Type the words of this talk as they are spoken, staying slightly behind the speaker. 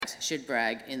should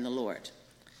brag in the Lord.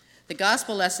 The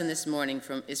gospel lesson this morning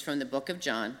is from the book of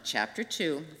John, chapter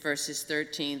 2, verses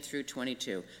 13 through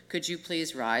 22. Could you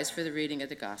please rise for the reading of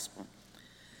the gospel?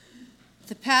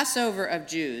 The Passover of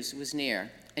Jews was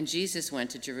near, and Jesus went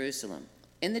to Jerusalem.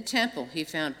 In the temple, he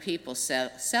found people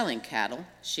selling cattle,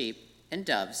 sheep, and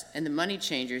doves, and the money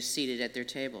changers seated at their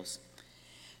tables.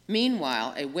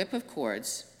 Meanwhile,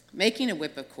 making a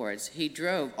whip of cords, he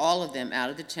drove all of them out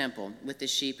of the temple with the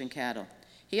sheep and cattle.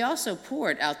 He also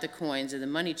poured out the coins of the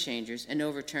money changers and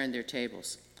overturned their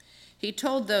tables. He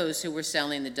told those who were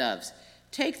selling the doves,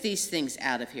 "Take these things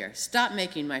out of here. Stop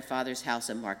making my Father's house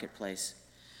a marketplace."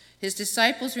 His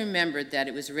disciples remembered that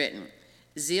it was written,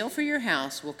 "Zeal for your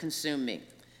house will consume me."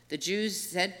 The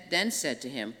Jews then said to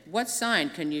him, "What sign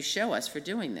can you show us for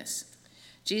doing this?"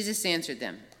 Jesus answered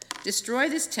them, "Destroy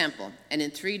this temple, and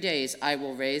in 3 days I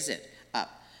will raise it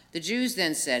up." The Jews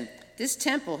then said, "This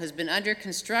temple has been under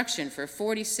construction for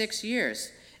 46 years,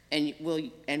 and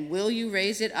will you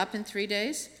raise it up in 3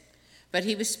 days?" But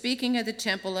he was speaking of the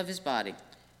temple of his body.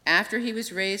 After he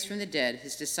was raised from the dead,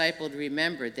 his disciples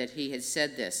remembered that he had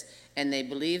said this, and they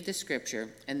believed the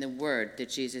scripture and the word that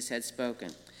Jesus had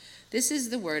spoken. This is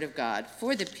the word of God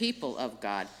for the people of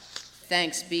God.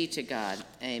 Thanks be to God.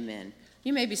 Amen.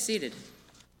 You may be seated.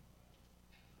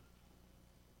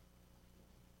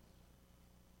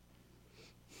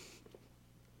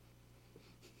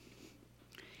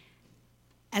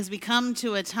 As we come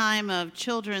to a time of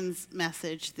children's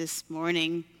message this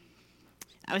morning,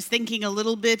 I was thinking a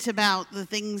little bit about the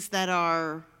things that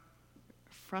are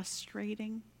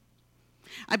frustrating.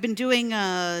 I've been doing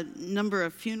a number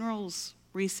of funerals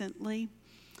recently,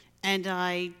 and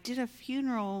I did a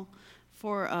funeral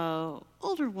for an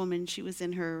older woman. She was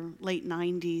in her late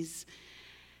 90s,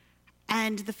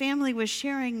 and the family was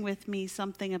sharing with me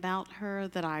something about her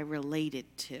that I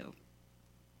related to.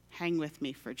 Hang with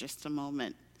me for just a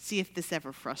moment. See if this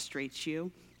ever frustrates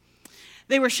you.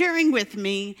 They were sharing with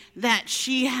me that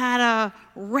she had a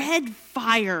red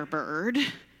Firebird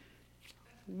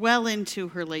well into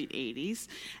her late 80s,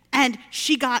 and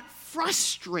she got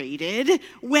frustrated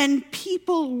when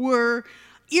people were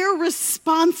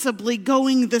irresponsibly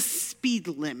going the speed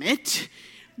limit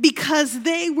because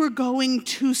they were going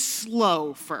too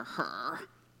slow for her.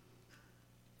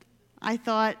 I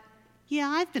thought, yeah,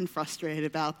 I've been frustrated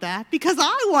about that because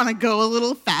I want to go a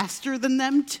little faster than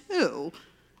them too.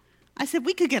 I said,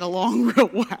 we could get along real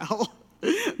well,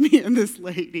 me and this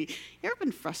lady. You ever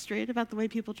been frustrated about the way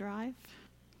people drive?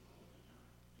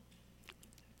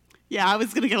 Yeah, I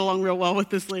was going to get along real well with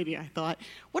this lady, I thought.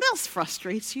 What else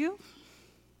frustrates you?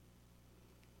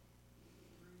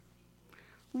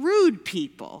 Rude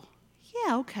people.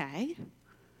 Yeah, okay.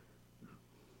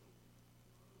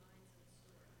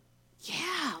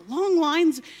 Yeah, long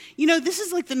lines. You know, this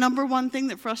is like the number one thing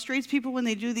that frustrates people when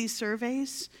they do these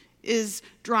surveys is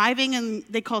driving, and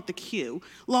they call it the queue.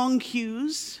 Long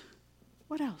queues.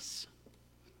 What else?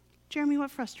 Jeremy,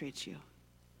 what frustrates you?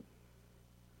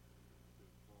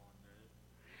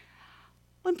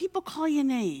 When people call you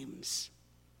names.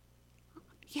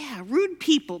 Yeah, rude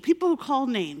people, people who call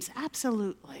names,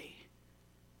 absolutely.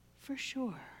 For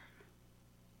sure.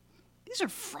 These are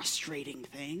frustrating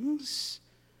things.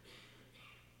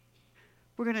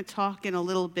 We're going to talk in a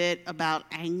little bit about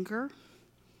anger.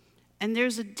 And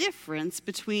there's a difference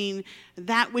between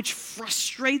that which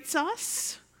frustrates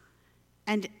us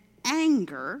and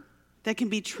anger that can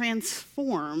be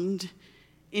transformed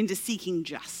into seeking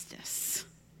justice.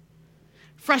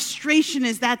 Frustration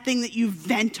is that thing that you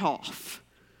vent off.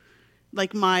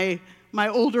 Like my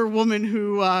older woman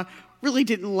who really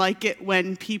didn't like it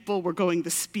when people were going the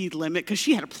speed limit because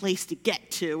she had a place to get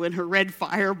to in her red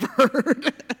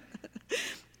Firebird.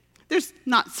 There's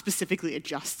not specifically a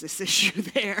justice issue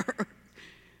there.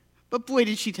 But boy,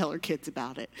 did she tell her kids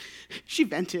about it. She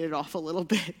vented it off a little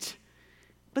bit.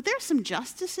 But there's some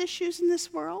justice issues in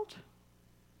this world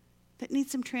that need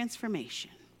some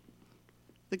transformation.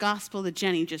 The gospel that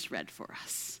Jenny just read for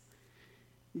us.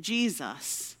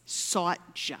 Jesus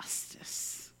sought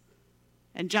justice.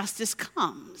 And justice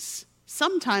comes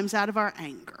sometimes out of our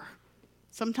anger.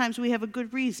 Sometimes we have a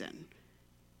good reason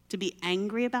to be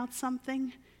angry about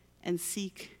something and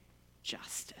seek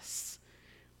justice.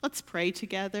 Let's pray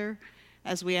together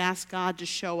as we ask God to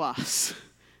show us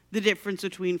the difference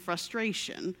between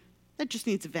frustration that just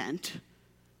needs a vent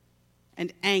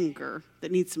and anger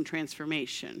that needs some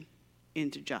transformation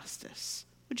into justice.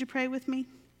 Would you pray with me?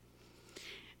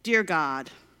 Dear God,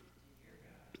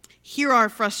 hear our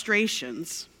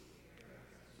frustrations,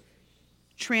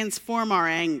 transform our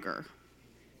anger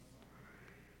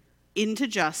into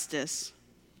justice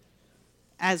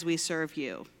as we serve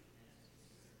you.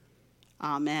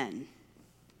 Amen.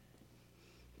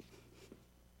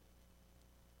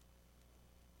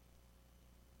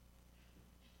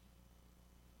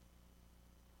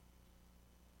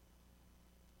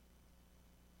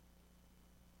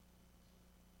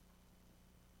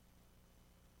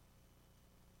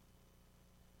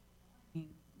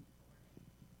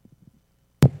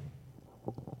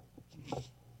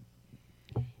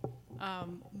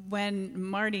 When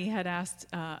Marty had asked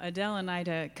Adele and I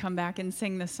to come back and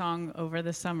sing the song over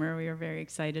the summer, we were very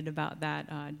excited about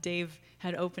that. Dave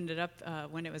had opened it up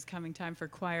when it was coming time for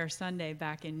Choir Sunday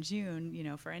back in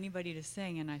June, for anybody to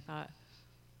sing, and I thought,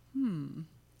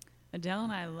 Adele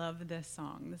and I love this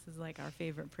song. This is like our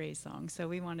favorite praise song, so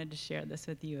we wanted to share this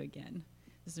with you again.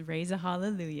 This is Raise a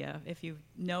Hallelujah. If you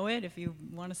know it, if you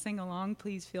want to sing along,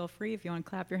 please feel free. If you want to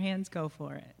clap your hands, go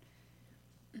for it.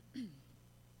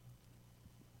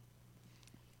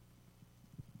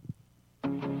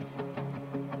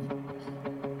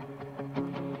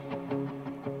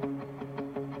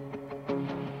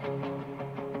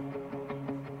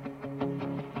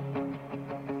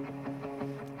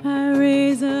 I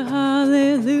raise a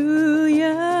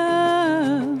hallelujah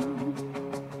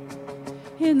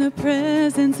in the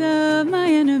presence of my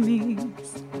enemies.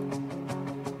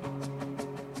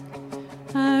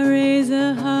 I raise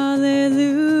a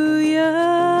hallelujah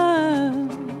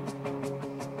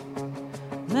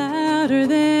louder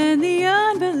than the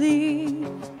unbelief.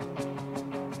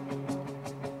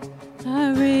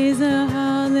 I raise a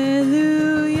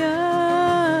hallelujah.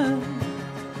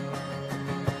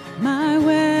 My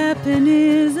weapon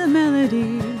is a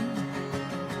melody.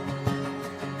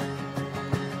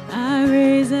 I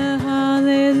raise a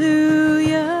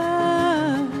hallelujah.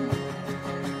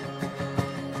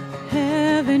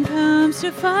 Heaven comes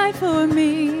to fight for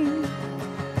me.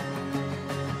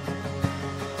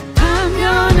 I'm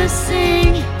gonna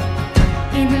sing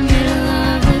in the middle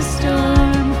of the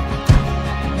storm.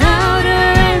 Louder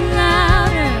and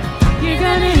louder, you're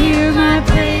gonna hear my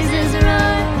praises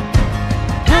roar.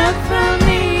 Up from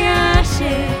the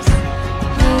ashes,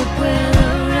 hope will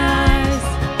arise.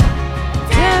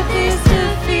 Death is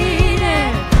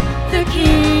defeated, the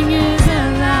King is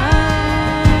alive.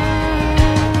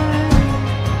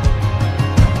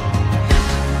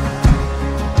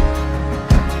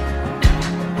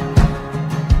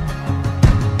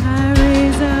 I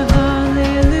raise a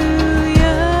hallelujah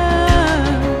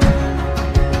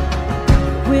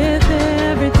with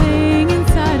everything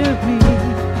inside of me.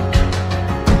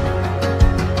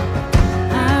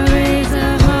 I raise a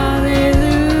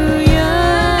hallelujah.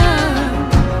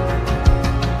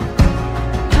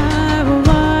 I will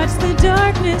watch the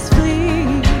darkness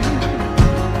flee.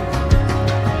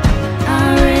 I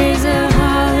raise a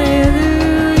hallelujah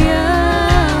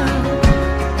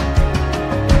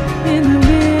in the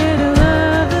middle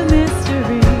of the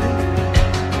mystery.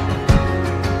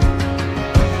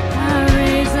 I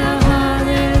raise a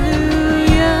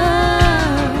hallelujah.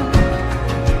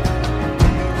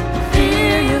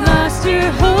 Fear you lost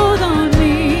your hold on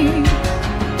me.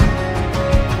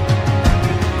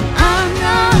 I'm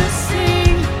gonna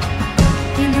sing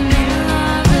in the middle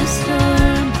of the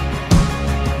storm.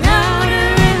 Louder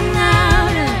and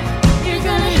louder, you're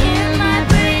gonna hear my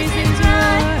praises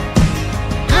roar.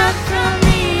 Up from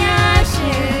the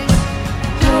ashes,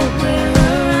 hope will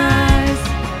arise.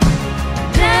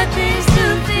 Death is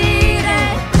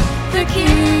defeated, the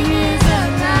King is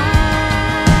alive.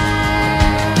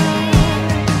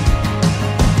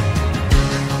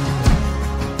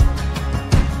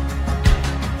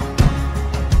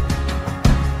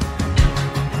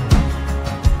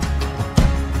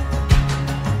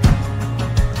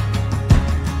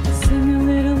 Sing a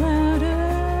little louder.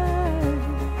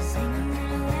 Sing a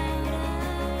little louder.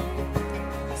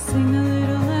 Sing a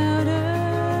little louder.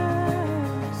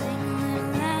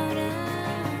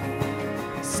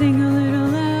 Sing a little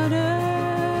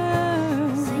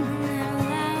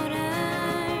louder.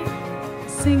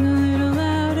 Sing a little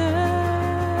louder.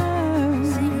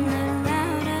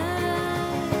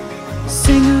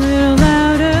 Sing a little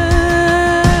louder.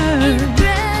 In the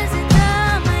presence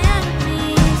of my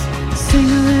enemies. Sing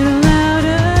a little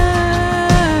louder.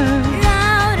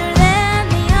 Louder than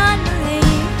the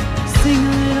unbelief. Sing a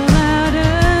little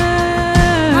louder.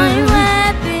 My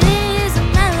weapon is a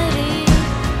melody.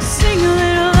 Sing a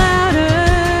little louder.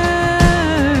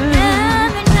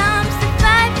 Heaven comes to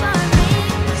fight for me.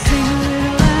 Sing a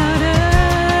little louder.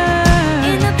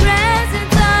 In the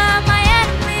presence of my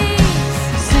enemies.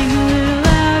 Sing a little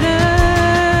louder.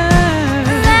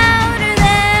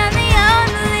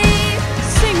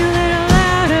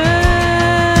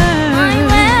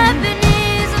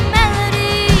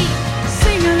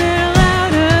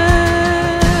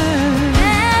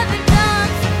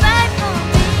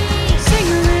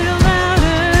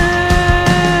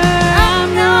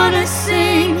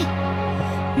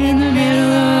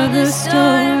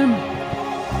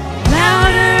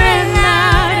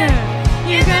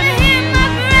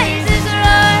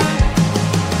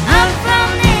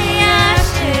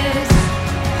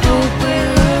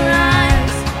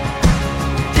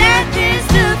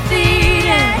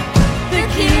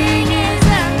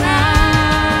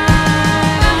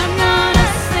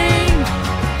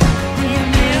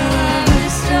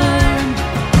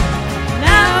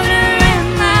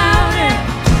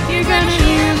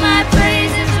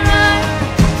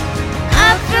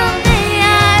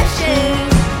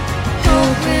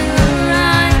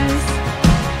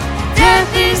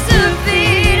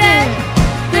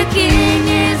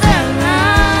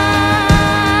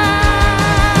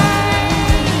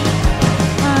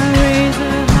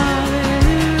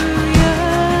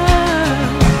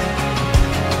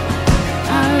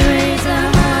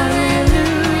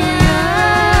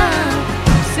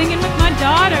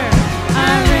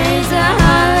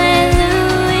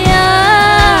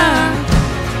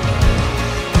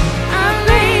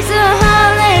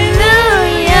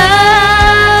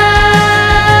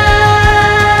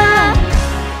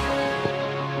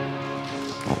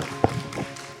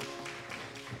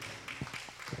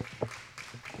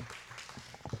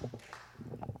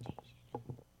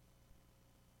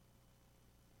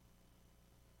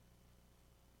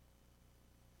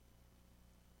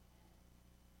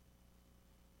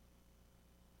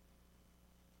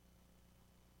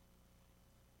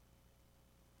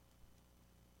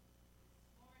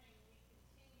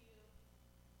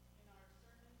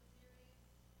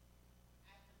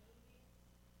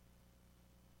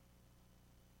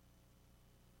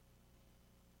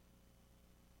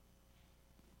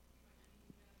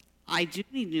 I do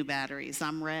need new batteries.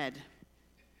 I'm red.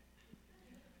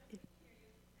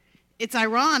 It's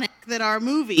ironic that our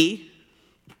movie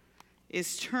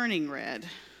is turning red.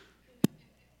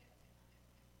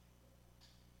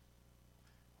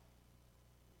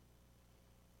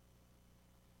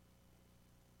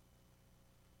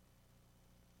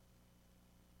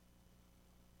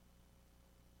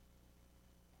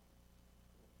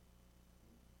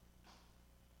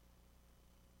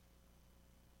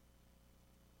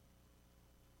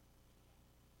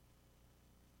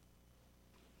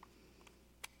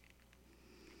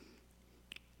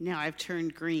 Now I've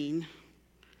turned green.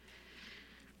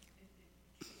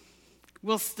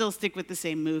 We'll still stick with the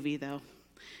same movie, though.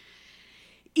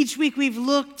 Each week we've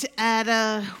looked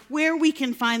at where we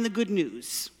can find the good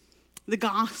news, the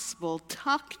gospel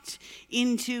tucked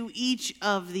into each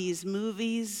of these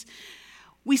movies.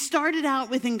 We started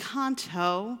out with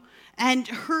Encanto and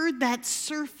heard that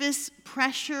surface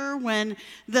pressure when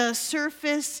the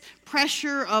surface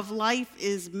pressure of life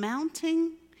is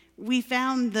mounting. We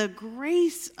found the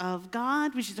grace of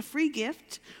God, which is a free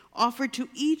gift offered to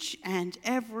each and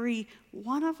every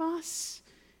one of us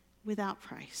without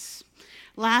price.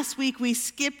 Last week, we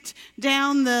skipped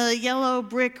down the yellow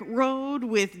brick road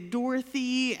with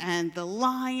Dorothy and the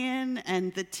lion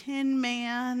and the Tin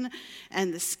Man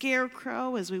and the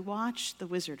Scarecrow as we watched The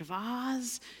Wizard of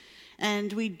Oz.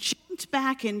 And we jumped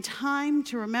back in time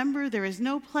to remember there is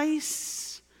no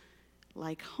place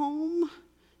like home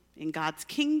in God's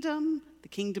kingdom, the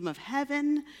kingdom of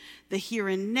heaven, the here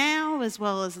and now, as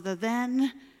well as the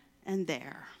then and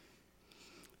there.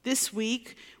 This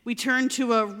week, we turn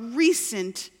to a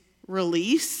recent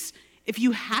release. If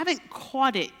you haven't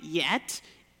caught it yet,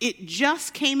 it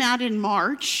just came out in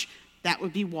March. That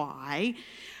would be why.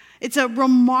 It's a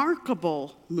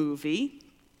remarkable movie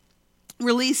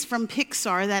released from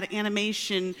Pixar, that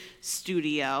animation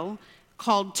studio,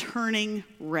 called Turning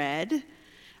Red.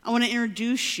 I want to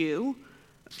introduce you,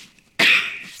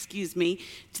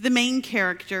 to the main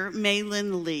character,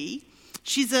 Mei-Lin Lee.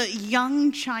 She's a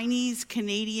young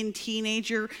Chinese-Canadian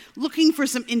teenager looking for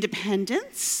some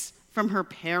independence from her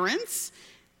parents,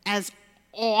 as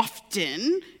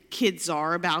often kids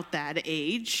are about that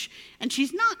age, and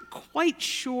she's not quite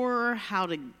sure how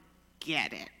to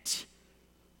get it.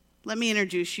 Let me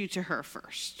introduce you to her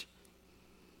first.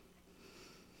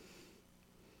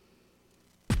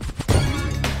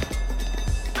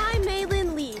 I'm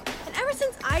Mei-Lin Lee, and ever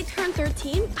since I turned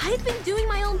 13, I've been doing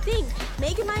my own thing,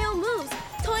 making my own moves,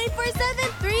 24/7,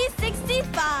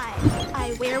 365.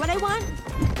 I wear what I want,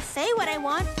 say what I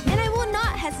want, and I will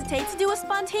not hesitate to do a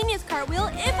spontaneous cartwheel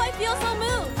if I feel so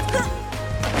moved.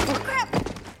 Crap!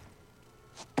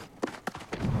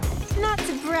 Not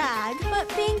to brag, but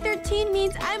being 13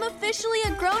 means I'm officially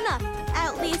a grown-up,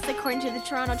 at least according to the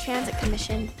Toronto Transit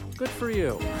Commission. Good for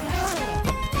you.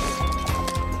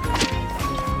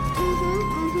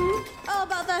 All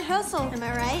about that hustle, am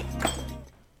I right?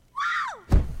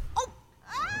 Wow! Oh!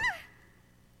 Ah!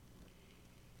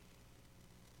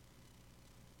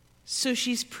 So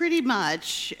she's pretty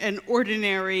much an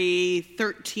ordinary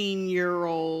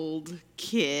 13-year-old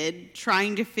kid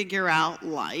trying to figure out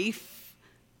life.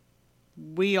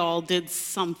 We all did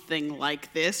something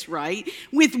like this, right?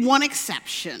 With one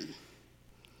exception.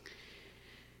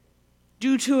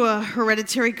 Due to a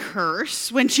hereditary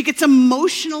curse, when she gets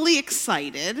emotionally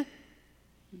excited,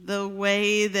 the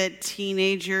way that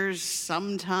teenagers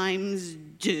sometimes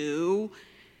do,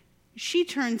 she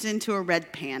turns into a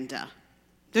red panda.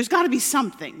 There's got to be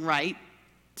something, right,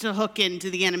 to hook into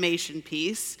the animation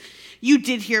piece. You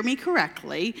did hear me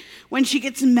correctly. When she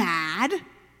gets mad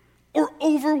or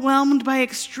overwhelmed by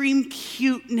extreme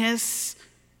cuteness,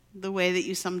 the way that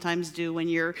you sometimes do when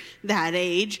you're that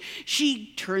age,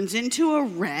 she turns into a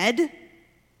red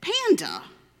panda.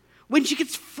 When she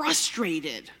gets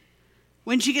frustrated,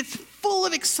 when she gets full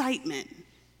of excitement,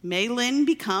 Mei-Lin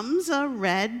becomes a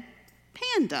red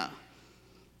panda.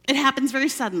 It happens very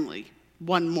suddenly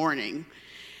one morning.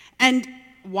 And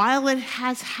while it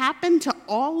has happened to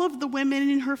all of the women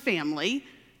in her family,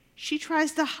 she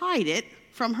tries to hide it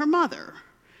from her mother.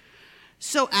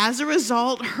 So as a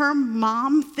result, her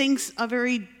mom thinks a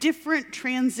very different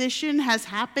transition has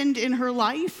happened in her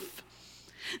life,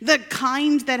 the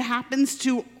kind that happens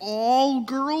to all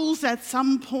girls at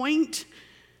some point.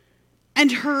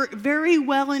 And her very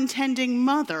well-intending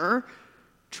mother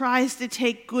tries to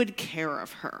take good care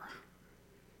of her.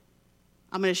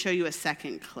 I'm going to show you a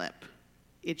second clip.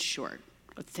 It's short.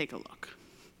 Let's take a look.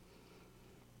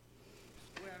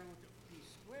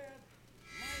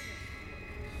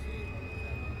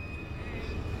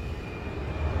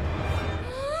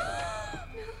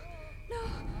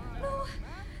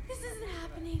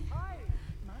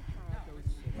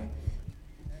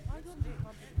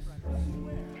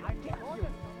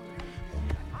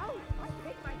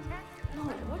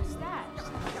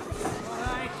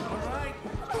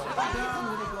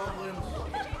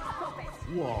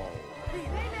 Please,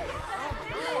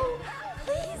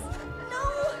 no.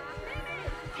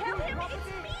 Tell him it's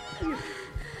me.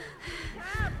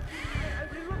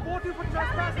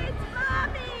 Tell him it's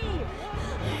Mommy.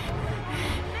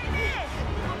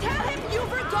 Tell him you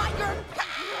forgot your pants.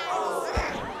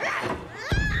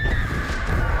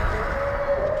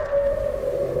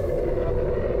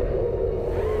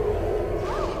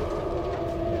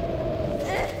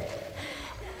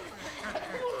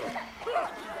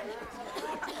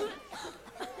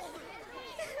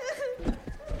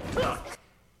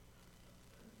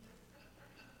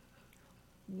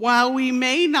 While we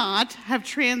may not have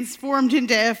transformed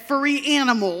into furry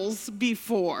animals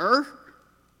before,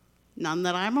 none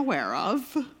that I'm aware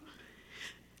of,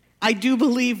 I do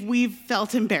believe we've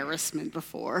felt embarrassment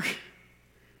before.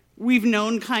 We've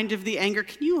known kind of the anger.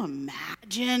 Can you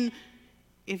imagine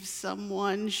if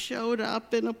someone showed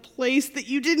up in a place that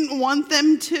you didn't want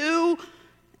them to?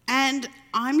 And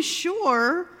I'm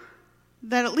sure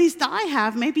that at least I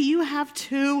have, maybe you have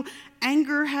too,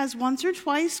 anger has once or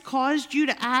twice caused you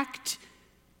to act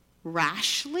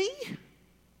rashly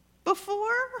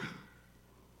before.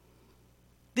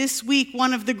 This week,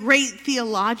 one of the great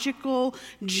theological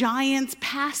giants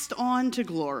passed on to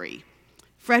glory,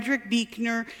 Frederick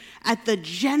Buechner, at the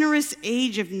generous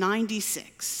age of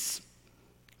 96.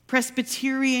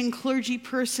 Presbyterian clergy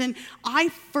person, I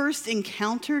first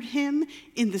encountered him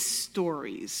in the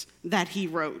stories that he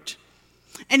wrote.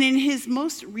 And in his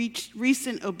most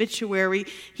recent obituary,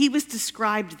 he was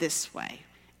described this way,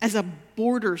 as a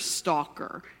border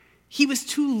stalker. He was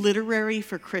too literary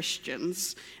for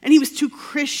Christians, and he was too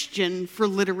Christian for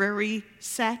literary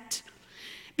set,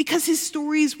 because his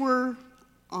stories were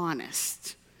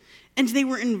honest, and they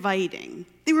were inviting.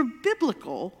 They were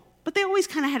biblical, but they always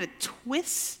kind of had a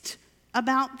twist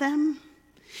about them.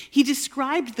 He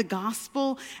described the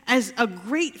gospel as a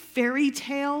great fairy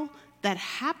tale that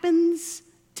happens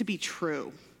to be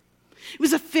true. It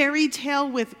was a fairy tale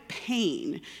with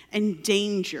pain and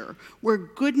danger, where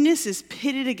goodness is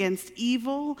pitted against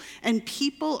evil and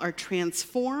people are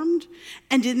transformed,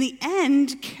 and in the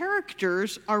end,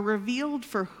 characters are revealed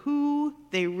for who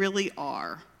they really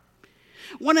are.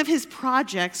 One of his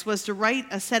projects was to write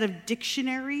a set of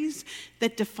dictionaries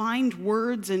that defined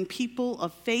words and people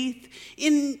of faith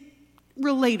in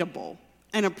relatable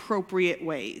and appropriate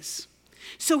ways.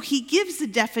 So he gives the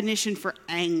definition for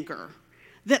anger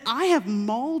that I have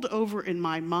mulled over in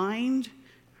my mind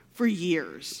for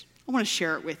years. I want to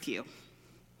share it with you.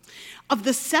 Of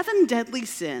the 7 deadly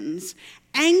sins,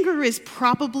 anger is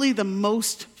probably the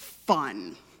most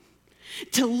fun.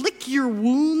 To lick your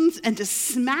wounds and to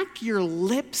smack your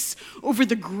lips over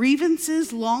the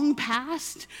grievances long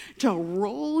past, to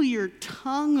roll your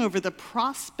tongue over the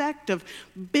prospect of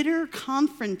bitter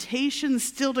confrontation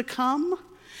still to come,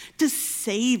 to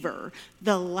savor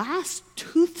the last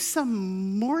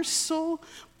toothsome morsel,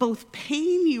 both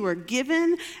pain you are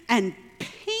given and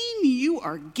pain you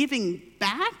are giving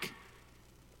back.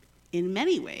 In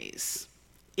many ways,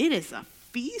 it is a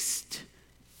feast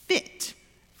fit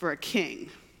for a king.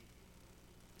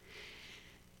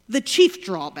 The chief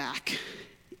drawback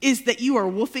is that you are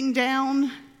wolfing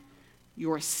down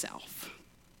yourself.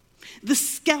 The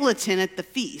skeleton at the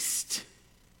feast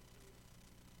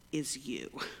is you.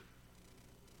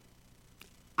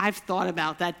 I've thought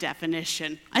about that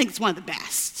definition. I think it's one of the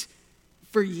best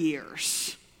for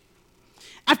years.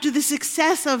 After the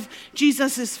success of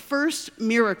Jesus' first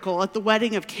miracle at the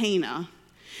wedding of Cana,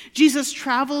 Jesus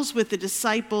travels with the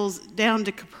disciples down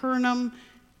to Capernaum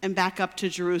and back up to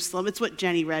Jerusalem. It's what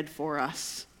Jenny read for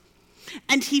us.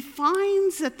 And he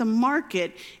finds that the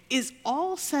market is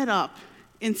all set up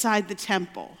inside the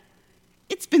temple.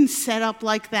 It's been set up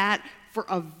like that for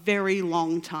a very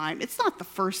long time. It's not the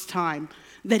first time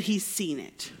that he's seen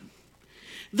it.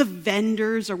 The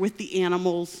vendors are with the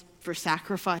animals for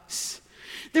sacrifice.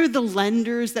 They're the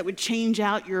lenders that would change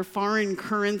out your foreign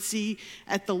currency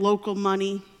at the local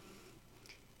money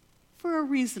for a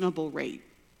reasonable rate.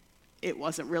 It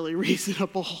wasn't really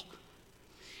reasonable.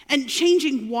 And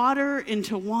changing water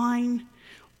into wine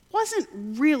wasn't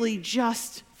really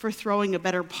just for throwing a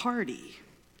better party.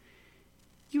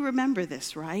 You remember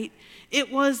this, right? It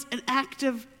was an act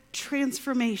of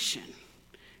transformation,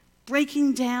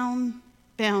 breaking down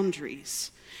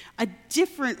boundaries, a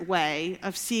different way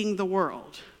of seeing the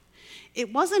world.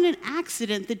 It wasn't an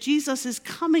accident that Jesus is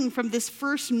coming from this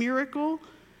first miracle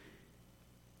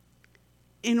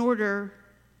in order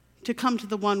to come to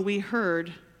the one we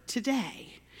heard today.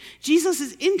 Jesus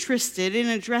is interested in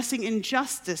addressing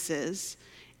injustices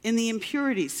in the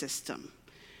impurity system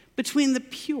between the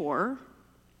pure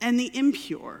and the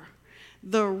impure,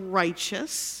 the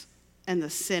righteous and the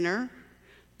sinner,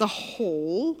 the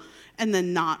whole and the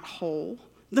not whole,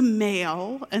 the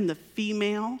male and the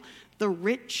female, the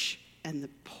rich and the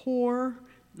poor,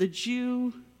 the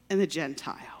Jew and the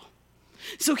Gentile.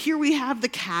 So here we have the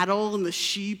cattle and the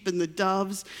sheep and the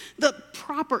doves, the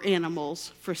proper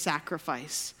animals for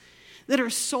sacrifice that are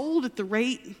sold at the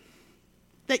rate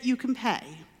that you can pay.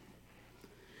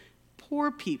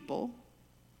 Poor people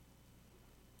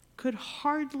could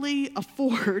hardly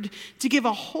afford to give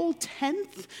a whole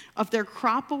tenth of their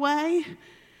crop away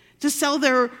to sell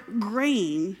their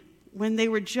grain when they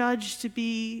were judged to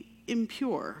be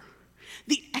impure.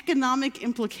 The economic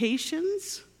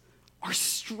implications are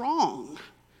strong.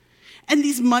 And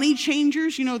these money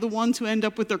changers, you know, the ones who end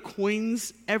up with their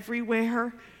coins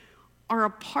everywhere, are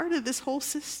a part of this whole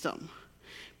system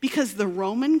because the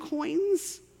Roman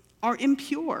coins are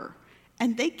impure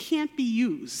and they can't be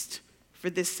used for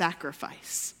this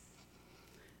sacrifice.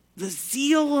 The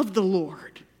zeal of the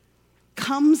Lord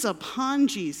comes upon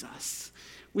Jesus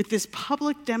with this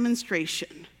public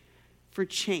demonstration for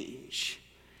change.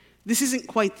 This isn't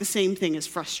quite the same thing as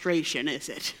frustration, is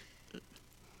it?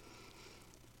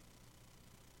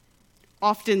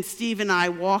 Often Steve and I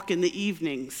walk in the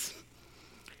evenings,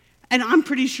 and I'm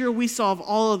pretty sure we solve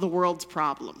all of the world's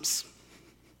problems,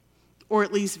 or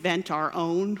at least vent our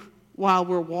own while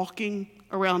we're walking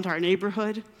around our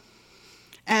neighborhood.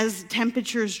 As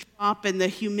temperatures drop and the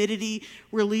humidity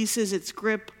releases its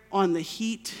grip on the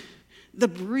heat, the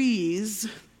breeze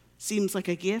seems like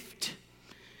a gift.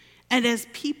 And as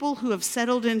people who have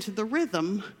settled into the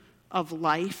rhythm of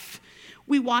life,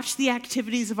 we watch the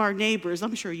activities of our neighbors.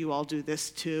 I'm sure you all do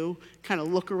this too, kind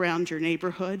of look around your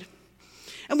neighborhood.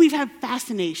 And we have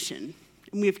fascination,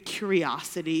 and we have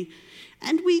curiosity,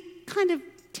 and we kind of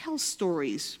tell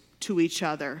stories to each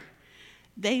other.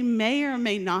 They may or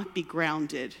may not be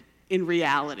grounded in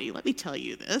reality. Let me tell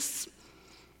you this.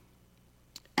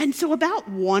 And so about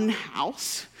one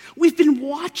house, we've been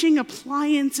watching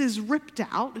appliances ripped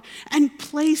out and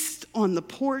placed on the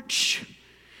porch.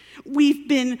 We've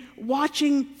been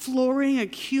watching flooring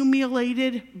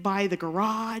accumulated by the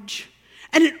garage.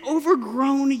 And an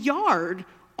overgrown yard,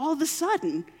 all of a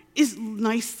sudden, is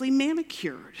nicely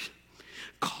manicured.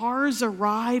 Cars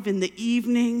arrive in the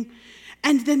evening,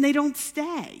 and then they don't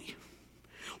stay.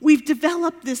 We've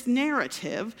developed this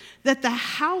narrative that the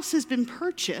house has been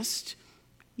purchased,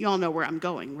 you all know where I'm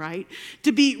going, right?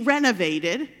 To be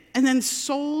renovated and then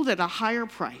sold at a higher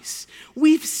price.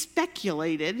 We've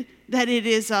speculated that it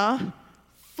is a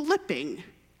flipping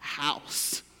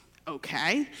house,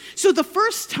 okay? So the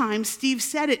first time Steve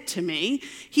said it to me,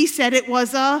 he said it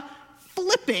was a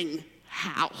flipping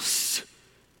house.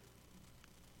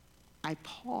 I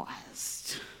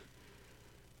paused.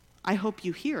 I hope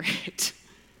you hear it.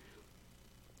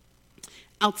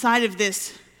 Outside of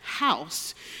this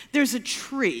house, there's a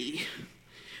tree,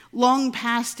 long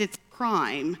past its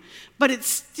prime, but it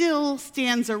still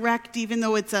stands erect even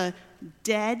though it's a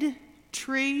dead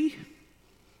tree.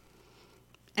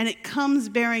 And it comes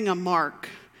bearing a mark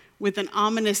with an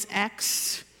ominous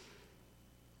X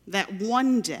that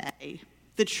one day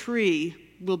the tree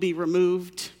will be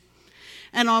removed.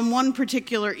 And on one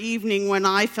particular evening when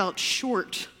I felt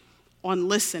short on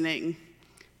listening,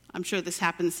 I'm sure this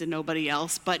happens to nobody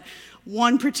else, but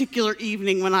one particular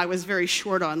evening when I was very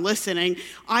short on listening,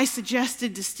 I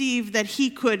suggested to Steve that he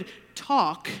could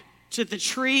talk to the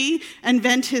tree and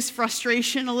vent his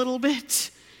frustration a little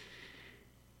bit.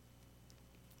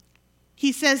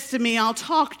 He says to me, I'll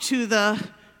talk to the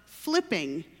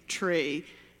flipping tree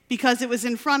because it was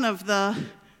in front of the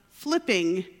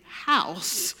flipping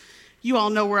house. You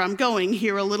all know where I'm going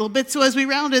here a little bit. So as we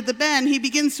rounded the bend, he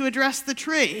begins to address the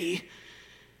tree.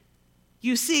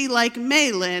 You see, like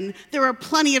Malin, there are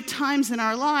plenty of times in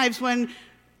our lives when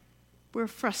we're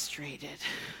frustrated.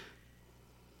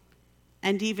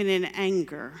 And even in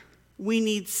anger, we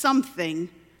need something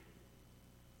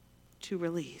to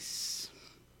release.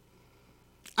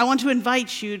 I want to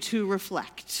invite you to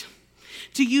reflect,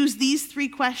 to use these 3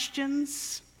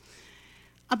 questions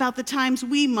about the times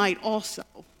we might also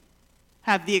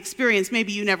have the experience.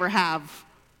 Maybe you never have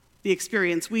the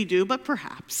experience we do, but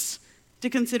perhaps to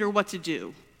consider what to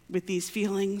do with these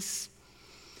feelings.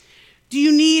 Do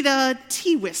you need a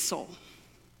tea whistle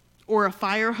or a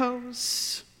fire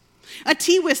hose? A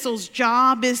tea whistle's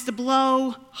job is to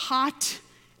blow hot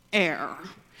air.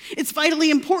 It's vitally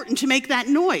important to make that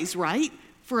noise, right?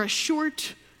 For a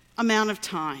short amount of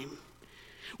time,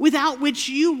 without which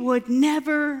you would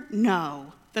never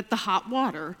know that the hot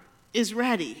water is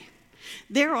ready.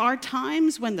 There are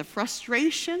times when the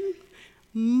frustration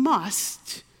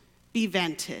must be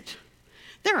vented.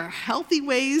 There are healthy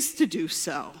ways to do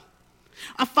so.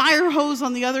 A fire hose,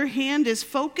 on the other hand, is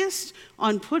focused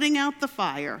on putting out the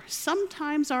fire.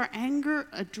 Sometimes our anger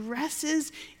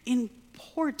addresses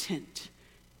important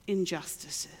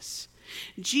injustices.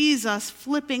 Jesus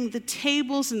flipping the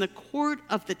tables in the court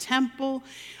of the temple,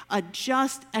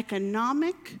 adjust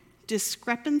economic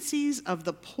discrepancies of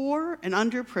the poor and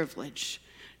underprivileged,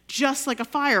 just like a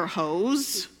fire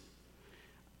hose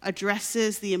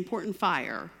addresses the important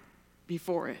fire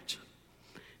before it.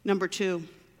 Number 2,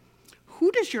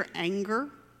 who does your anger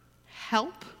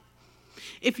help?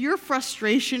 If your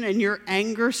frustration and your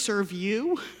anger serve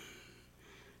you,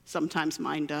 sometimes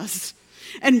mine does,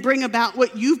 and bring about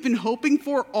what you've been hoping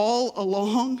for all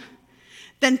along,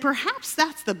 then perhaps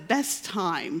that's the best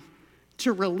time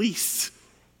to release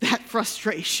that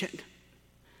frustration.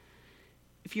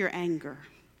 If your anger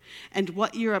and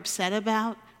what you're upset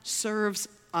about serves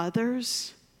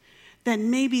others, then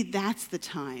maybe that's the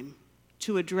time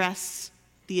to address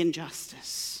the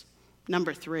injustice.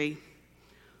 Number 3,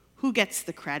 who gets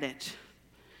the credit?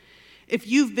 If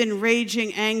you've been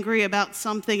raging angry about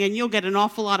something and you'll get an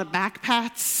awful lot of back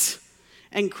pats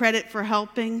and credit for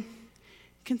helping,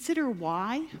 consider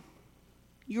why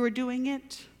you're doing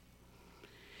it.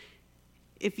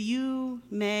 If you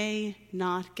may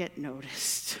not get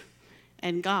noticed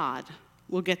and God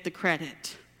will get the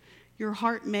credit, your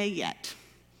heart may yet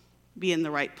be in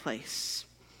the right place.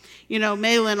 You know,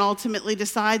 Malin ultimately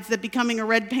decides that becoming a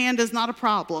red panda is not a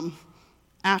problem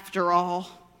after all.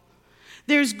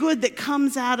 There's good that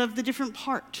comes out of the different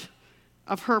part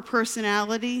of her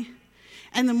personality,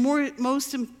 and the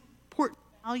most important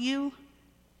value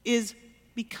is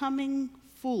becoming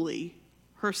fully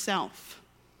herself.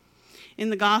 In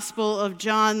the Gospel of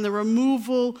John, the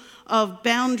removal of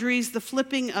boundaries, the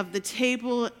flipping of the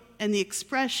table, and the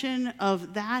expression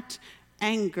of that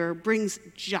anger brings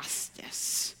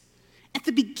justice. At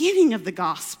the beginning of the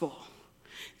Gospel,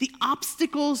 the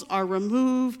obstacles are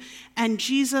removed, and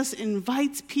Jesus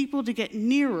invites people to get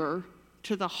nearer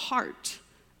to the heart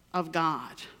of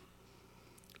God.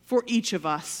 For each of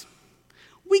us,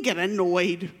 we get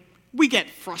annoyed, we get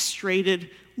frustrated,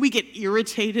 we get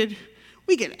irritated,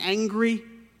 we get angry,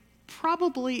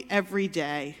 probably every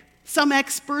day. Some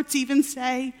experts even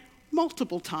say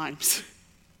multiple times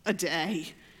a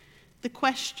day. The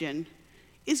question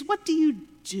is, what do you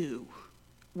do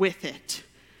with it?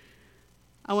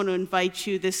 I want to invite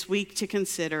you this week to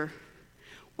consider,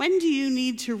 when do you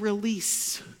need to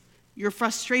release your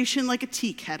frustration like a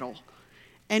tea kettle?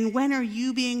 And when are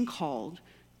you being called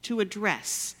to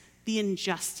address the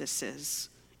injustices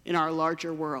in our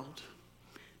larger world?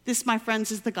 This, my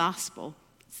friends, is the gospel.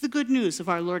 It's the good news of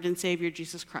our Lord and Savior,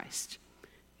 Jesus Christ.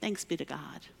 Thanks be to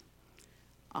God.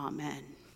 Amen.